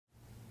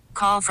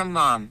Call from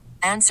mom.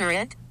 Answer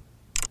it.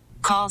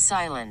 Call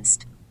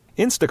silenced.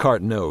 Instacart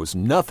knows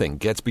nothing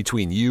gets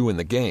between you and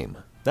the game.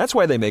 That's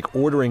why they make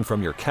ordering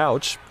from your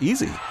couch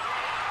easy.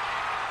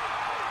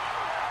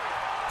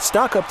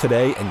 Stock up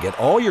today and get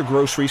all your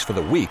groceries for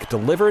the week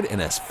delivered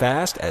in as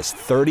fast as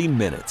 30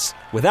 minutes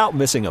without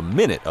missing a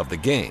minute of the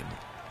game.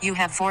 You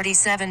have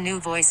 47 new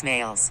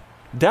voicemails.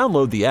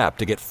 Download the app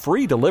to get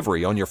free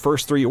delivery on your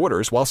first 3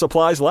 orders while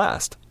supplies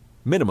last.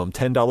 Minimum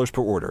 $10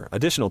 per order.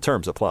 Additional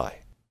terms apply.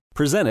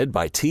 Presented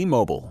by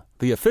T-Mobile,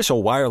 the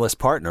official wireless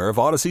partner of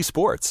Odyssey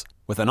Sports.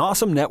 With an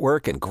awesome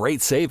network and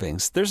great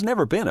savings, there's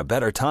never been a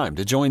better time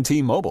to join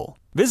T-Mobile.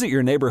 Visit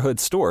your neighborhood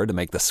store to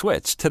make the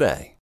switch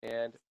today.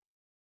 And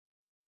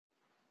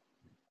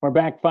we're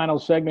back. Final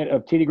segment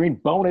of TD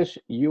Green bonus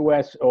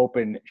U.S.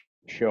 Open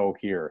show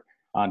here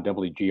on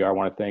WGR. I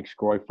want to thank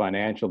Scroy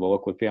Financial, the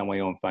locally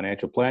family-owned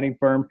financial planning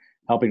firm,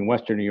 helping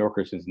Western New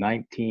Yorkers since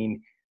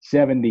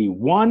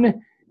 1971.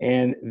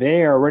 And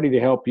they are ready to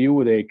help you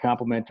with a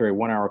complimentary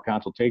 1-hour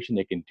consultation.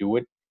 They can do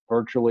it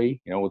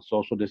virtually, with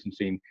social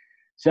distancing.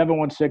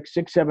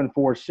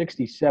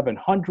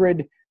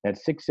 716-674-6700.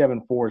 That's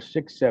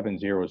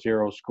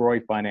 674-6700.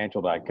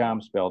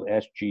 ScroyFinancial.com, spelled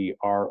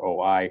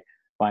SGROI,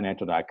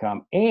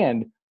 financial.com.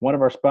 And one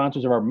of our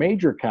sponsors of our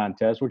major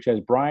contest, which has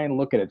Brian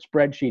looking at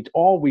spreadsheets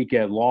all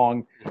weekend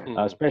long,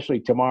 especially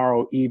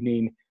tomorrow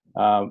evening,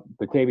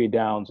 Batavia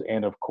Downs,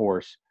 and, of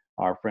course,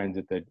 our friends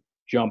at the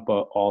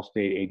Jumpa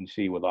Allstate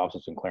Agency with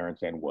offices in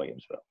Clarence and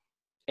Williamsville.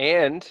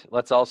 And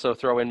let's also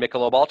throw in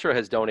Michelob Ultra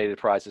has donated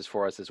prizes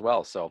for us as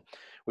well. So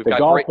we've the got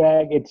golf great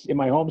bag. It's in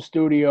my home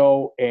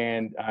studio,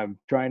 and I'm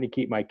trying to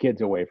keep my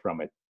kids away from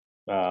it.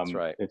 That's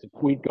right. It's a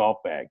sweet golf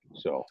bag.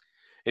 So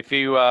if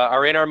you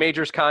are in our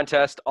majors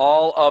contest,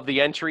 all of the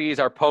entries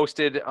are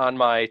posted on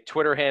my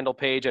Twitter handle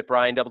page at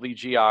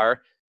BrianWGR.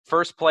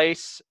 First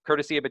place,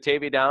 courtesy of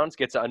Batavia Downs,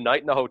 gets a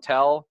night in the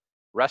hotel,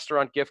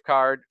 restaurant gift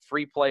card,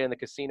 free play in the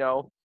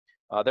casino.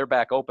 They're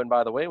back open,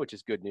 by the way, which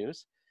is good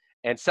news.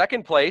 And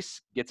second place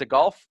gets a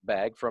golf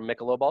bag from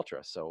Michelob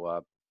Ultra.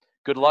 So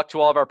good luck to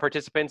all of our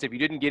participants. If you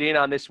didn't get in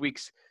on this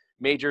week's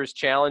Majors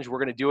Challenge, we're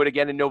going to do it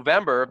again in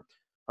November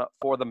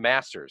for the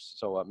Masters.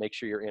 So make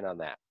sure you're in on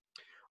that.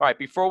 All right,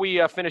 before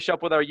we finish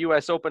up with our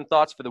U.S. Open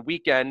thoughts for the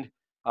weekend,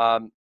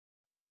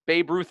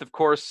 Babe Ruth, of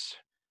course,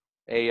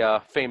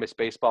 a famous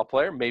baseball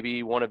player,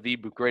 maybe one of the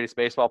greatest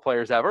baseball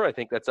players ever. I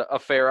think that's a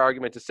fair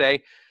argument to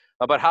say.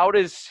 But how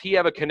does he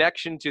have a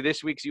connection to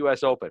this week's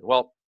U.S. Open?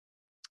 Well,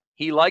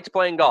 he liked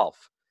playing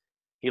golf.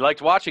 He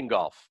liked watching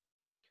golf.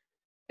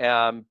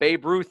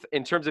 Babe Ruth,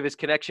 in terms of his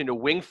connection to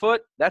Winged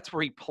Foot, that's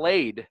where he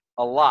played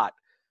a lot.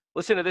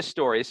 Listen to this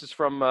story. This is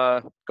from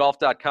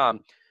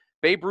golf.com.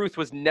 Babe Ruth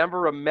was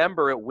never a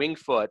member at Winged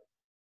Foot,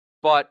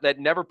 but that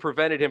never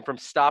prevented him from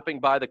stopping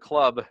by the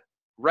club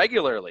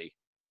regularly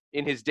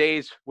in his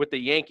days with the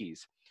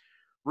Yankees.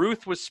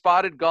 Ruth was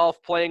spotted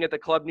golf playing at the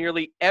club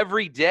nearly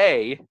every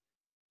day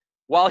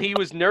while he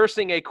was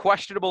nursing a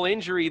questionable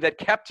injury that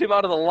kept him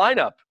out of the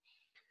lineup.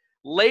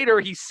 Later,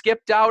 he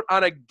skipped out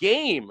on a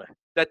game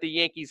that the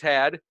Yankees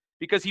had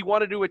because he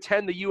wanted to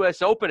attend the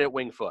U.S. Open at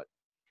Winged Foot.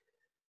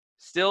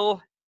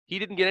 Still, he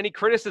didn't get any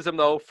criticism,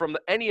 though, from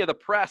any of the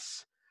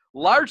press,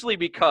 largely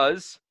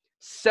because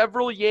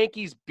several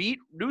Yankees beat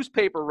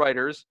newspaper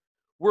writers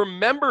were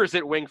members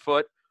at Winged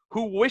Foot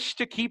who wished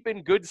to keep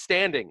in good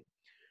standing.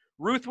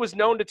 Ruth was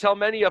known to tell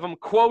many of them,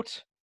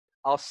 quote,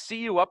 "I'll see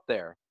you up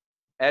there,"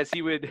 as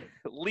he would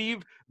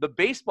leave the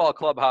baseball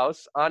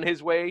clubhouse on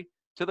his way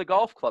to the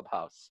golf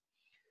clubhouse.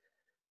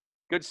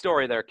 Good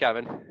story there,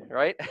 Kevin,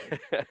 right?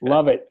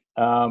 Love it.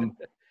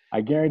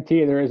 I guarantee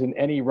you there isn't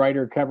any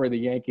writer covering the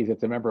Yankees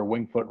that's a member of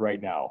Winged Foot right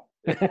now.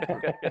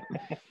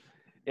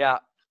 Yeah,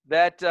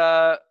 that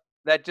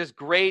just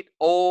great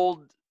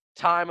old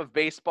time of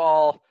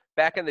baseball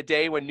back in the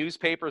day when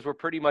newspapers were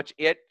pretty much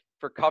it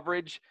for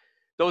coverage.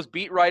 Those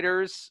beat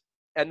writers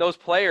and those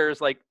players,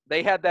 like,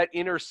 they had that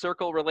inner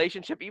circle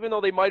relationship, even though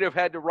they might have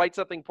had to write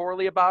something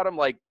poorly about them.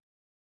 Like,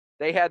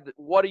 they had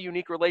what a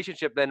unique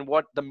relationship than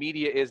what the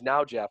media is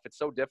now, Jeff. It's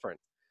so different.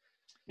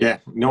 Yeah,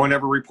 no one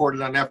ever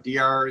reported on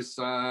FDR's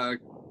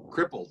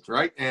crippled,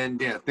 right? And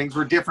yeah, things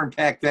were different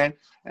back then.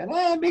 And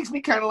it makes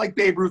me kind of like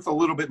Babe Ruth a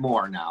little bit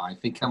more now. I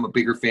think I'm a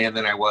bigger fan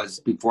than I was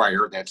before I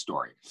heard that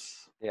story.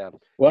 Yeah.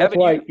 Well, Kevin,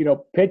 that's why,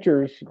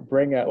 pitchers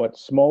bring out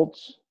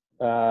Smoltz,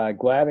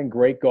 Glavine,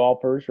 great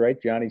golfers,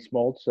 right? Johnny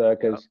Smoltz,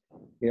 because,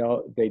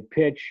 they'd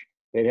pitch,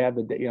 they'd have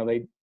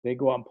they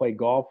go out and play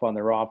golf on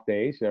their off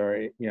days or,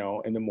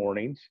 in the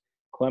mornings.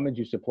 Clemens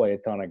used to play a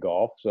ton of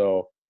golf.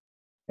 So,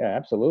 yeah,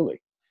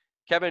 absolutely.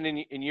 Kevin,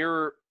 in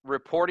your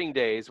reporting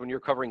days when you're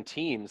covering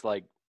teams,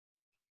 like,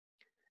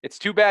 it's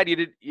too bad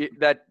you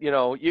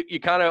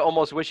kind of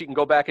almost wish you can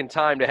go back in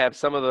time to have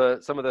some of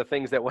the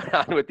things that went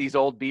on with these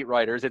old beat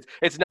writers.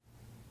 It's not.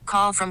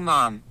 Call from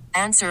mom.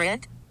 Answer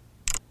it.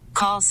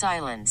 Call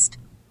silenced.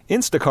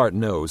 Instacart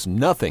knows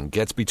nothing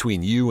gets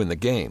between you and the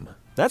game.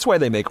 That's why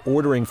they make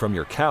ordering from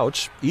your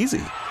couch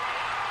easy.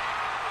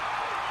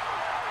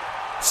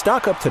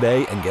 Stock up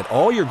today and get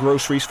all your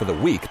groceries for the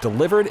week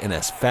delivered in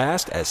as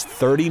fast as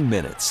 30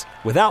 minutes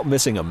without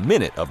missing a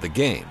minute of the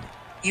game.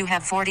 You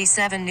have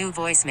 47 new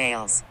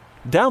voicemails.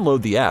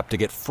 Download the app to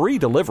get free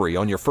delivery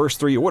on your first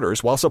 3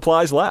 orders while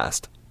supplies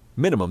last.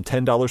 Minimum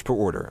 $10 per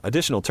order.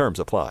 Additional terms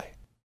apply.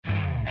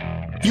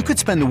 You could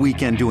spend the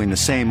weekend doing the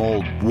same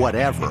old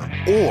whatever,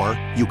 or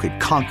you could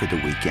conquer the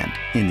weekend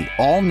in the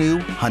all-new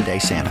Hyundai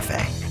Santa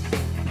Fe.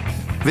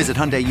 Visit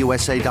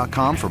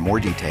HyundaiUSA.com for more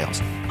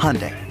details.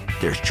 Hyundai,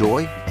 there's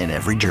joy in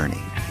every journey.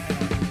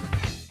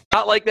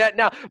 Not like that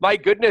now. My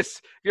goodness,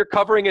 if you're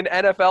covering an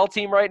NFL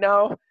team right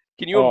now,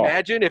 can you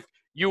imagine if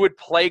you would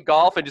play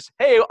golf and just,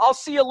 hey, I'll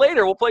see you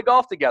later. We'll play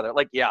golf together.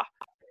 Like, yeah.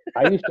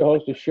 I used to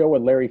host a show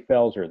with Larry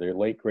Felser, the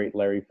late, great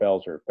Larry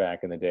Felser back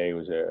in the day. He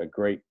was a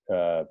great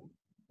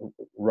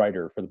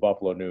writer for the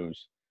Buffalo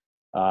News.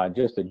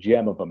 Just a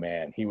gem of a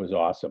man. He was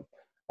awesome.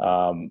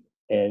 And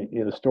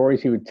the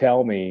stories he would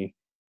tell me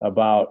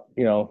about,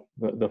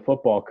 the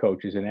football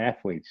coaches and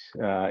athletes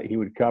he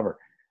would cover.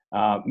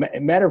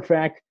 Matter of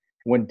fact,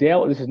 when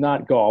this is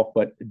not golf,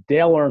 but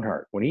Dale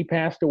Earnhardt, when he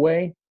passed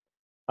away,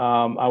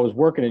 I was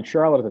working in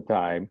Charlotte at the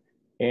time,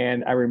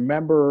 and I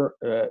remember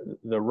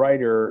the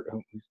writer,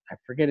 I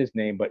forget his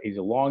name, but he's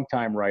a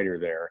longtime writer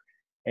there,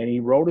 and he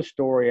wrote a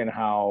story on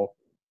how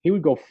he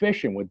would go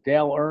fishing with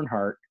Dale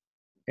Earnhardt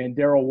and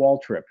Darrell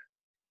Waltrip.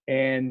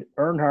 And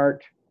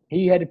Earnhardt,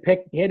 he had to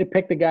pick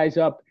the guys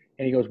up,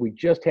 and he goes, we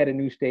just had a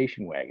new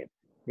station wagon.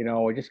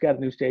 I just got a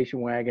new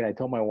station wagon. I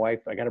told my wife,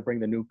 I got to bring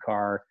the new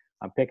car.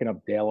 I'm picking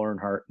up Dale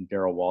Earnhardt and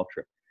Darrell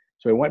Waltrip.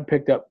 So he went and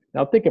picked up.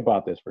 Now think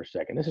about this for a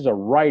second. This is a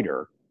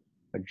writer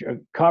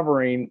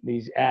covering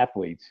these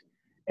athletes,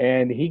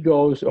 and he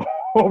goes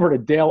over to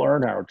Dale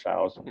Earnhardt's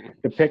house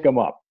to pick him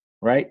up,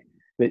 right?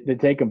 To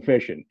take him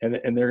fishing, and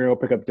they're going to go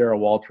pick up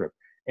Darrell Waltrip.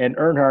 And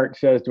Earnhardt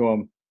says to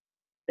him,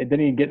 and then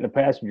he get in the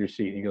passenger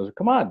seat, and he goes,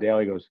 come on, Dale.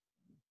 He goes,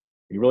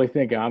 you really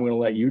think I'm going to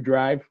let you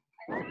drive?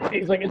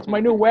 He's like, it's my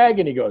new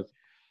wagon. He goes,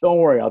 don't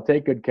worry, I'll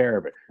take good care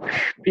of it.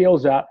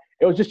 Peels out.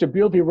 It was just a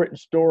beautifully written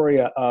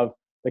story of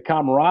the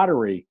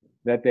camaraderie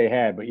that they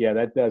had. But yeah,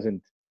 that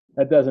doesn't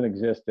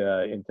exist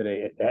in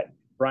today.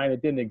 Brian,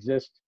 it didn't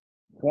exist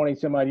 20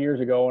 some odd years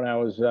ago when I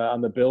was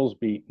on the Bills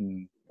beat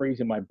and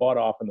freezing my butt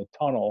off in the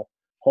tunnel,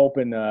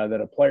 hoping that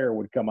a player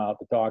would come out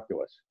to talk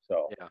to us.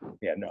 So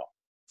yeah, no.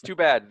 It's too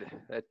bad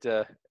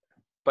that,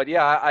 but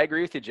yeah, I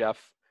agree with you, Jeff.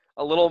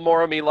 A little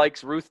more of me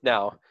likes Ruth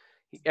now.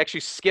 He actually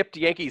skipped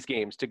Yankees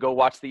games to go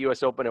watch the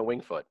U.S. Open at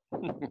Winged Foot.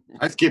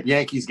 I skip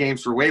Yankees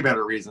games for way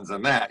better reasons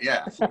than that.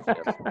 Yeah.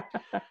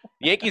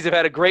 Yankees have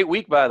had a great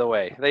week, by the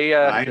way. They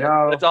I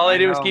know. That's all they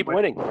do is keep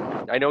winning.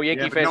 I know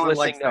Yankee fans no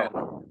listening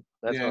know.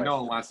 That's right. No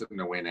one wants them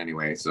to win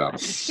anyway. So.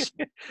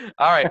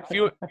 All right,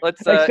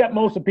 let's. Except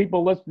most of the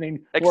people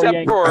listening.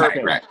 Except for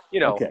right.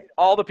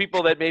 all the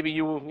people that maybe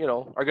you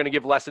are going to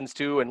give lessons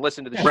to and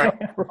listen to the show.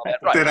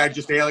 Right. That I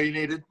just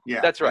alienated.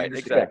 Yeah. That's right.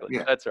 Exactly.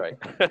 Yeah. That's right.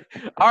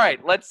 All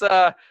right, let's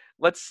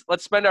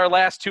spend our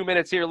last 2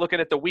 minutes here looking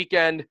at the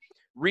weekend.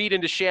 Reed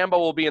and DeChambeau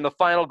will be in the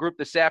final group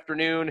this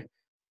afternoon.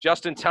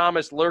 Justin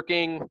Thomas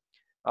lurking.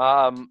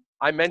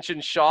 I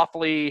mentioned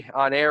Schauffele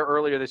on air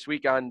earlier this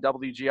week on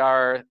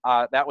WGR.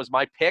 That was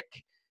my pick,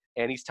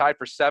 and he's tied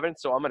for 7th,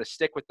 so I'm going to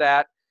stick with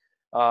that.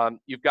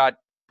 You've got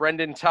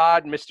Brendan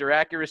Todd, Mr.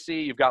 Accuracy.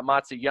 You've got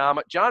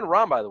Matsuyama. John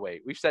Rahm, by the way,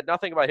 we've said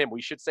nothing about him.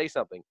 We should say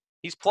something.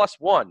 He's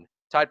 +1,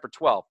 tied for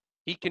 12th.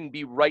 He can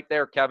be right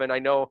there, Kevin. I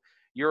know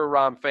you're a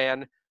Rahm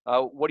fan.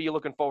 What are you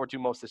looking forward to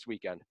most this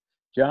weekend?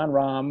 John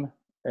Rahm,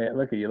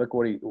 look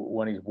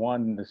when he's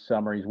won this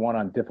summer, he's won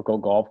on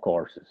difficult golf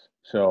courses.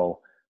 So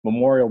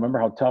Memorial, remember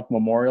how tough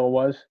Memorial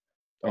was?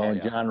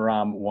 And John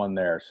Rahm won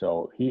there.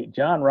 So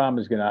John Rahm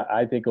is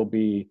I think he'll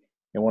be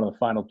in one of the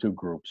final 2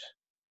 groups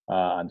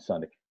on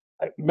Sunday.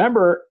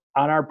 Remember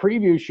on our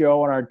preview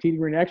show on our Tee to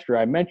Green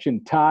Extra, I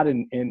mentioned Todd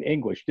in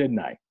English, didn't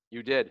I?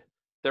 You did.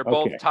 They're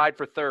both tied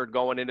for 3rd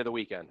going into the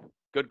weekend.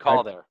 Good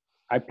call there.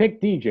 I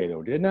picked DJ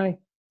though, didn't I?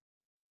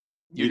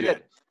 You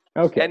did.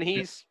 Okay. And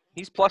he's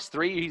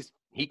 +3.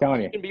 He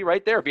can be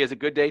right there if he has a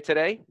good day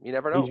today. You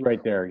never know. He's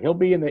right there. He'll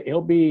be in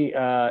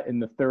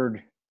the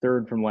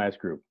third from last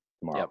group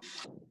tomorrow.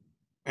 Yep.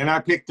 And I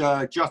picked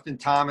Justin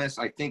Thomas.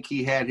 I think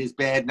he had his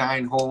bad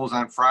 9 holes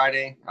on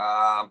Friday,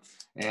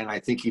 and I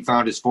think he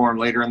found his form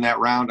later in that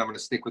round. I'm going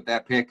to stick with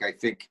that pick. I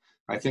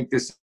think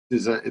this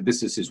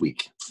is his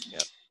week.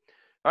 Yep.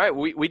 All right,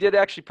 we did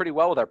actually pretty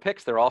well with our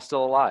picks. They're all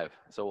still alive,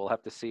 so we'll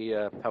have to see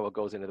how it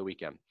goes into the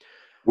weekend.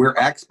 We're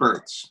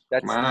experts.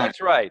 That's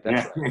right.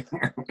 That's right.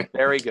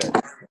 Very good.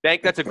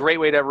 That's a great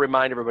way to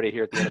remind everybody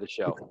here at the end of the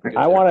show.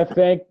 I want to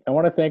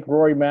thank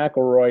Rory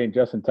McIlroy and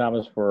Justin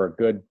Thomas for a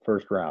good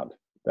first round.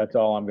 That's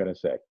all I'm going to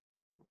say.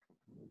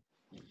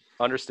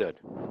 Understood.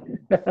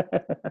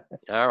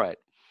 All right.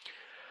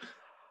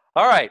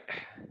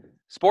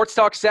 Sports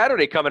Talk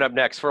Saturday coming up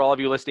next for all of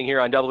you listening here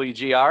on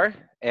WGR.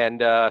 And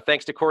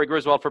thanks to Corey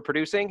Griswold for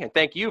producing. And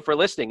thank you for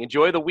listening.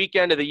 Enjoy the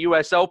weekend of the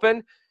U.S.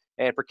 Open.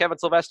 And for Kevin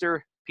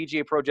Sylvester,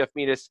 PGA Pro Jeff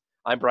Metis,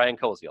 I'm Brian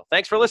Koziel.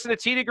 Thanks for listening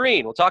to Tee to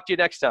Green. We'll talk to you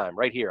next time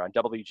right here on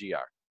WGR.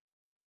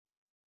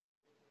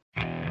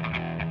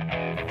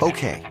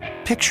 Okay,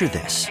 picture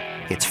this.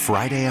 It's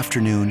Friday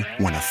afternoon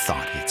when a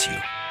thought hits you.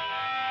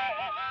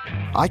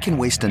 I can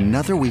waste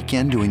another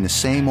weekend doing the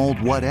same old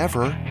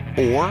whatever,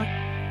 or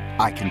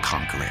I can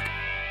conquer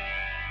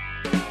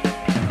it.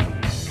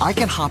 I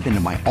can hop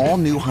into my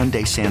all-new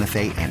Hyundai Santa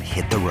Fe and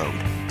hit the road.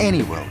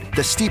 Any road.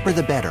 The steeper,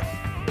 the better.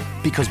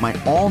 Because my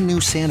all-new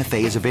Santa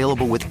Fe is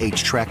available with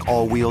H-Track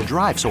all-wheel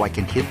drive, so I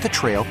can hit the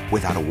trail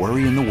without a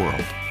worry in the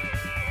world.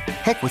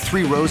 Heck, with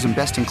 3 rows and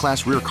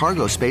best-in-class rear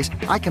cargo space,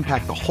 I can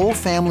pack the whole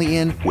family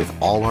in with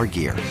all our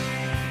gear.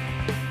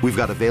 We've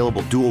got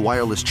available dual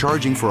wireless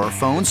charging for our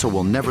phones, so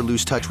we'll never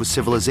lose touch with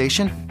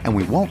civilization, and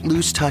we won't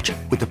lose touch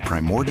with the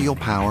primordial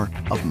power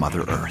of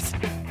Mother Earth.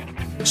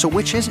 So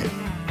which is it?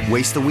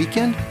 Waste the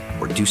weekend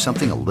or do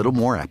something a little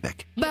more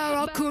epic?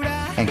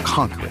 And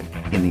conquer it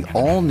in the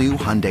all-new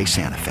Hyundai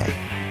Santa Fe.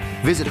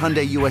 Visit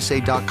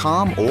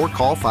HyundaiUSA.com or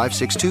call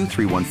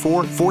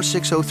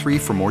 562-314-4603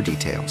 for more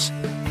details.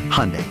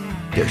 Hyundai,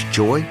 there's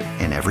joy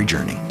in every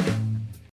journey.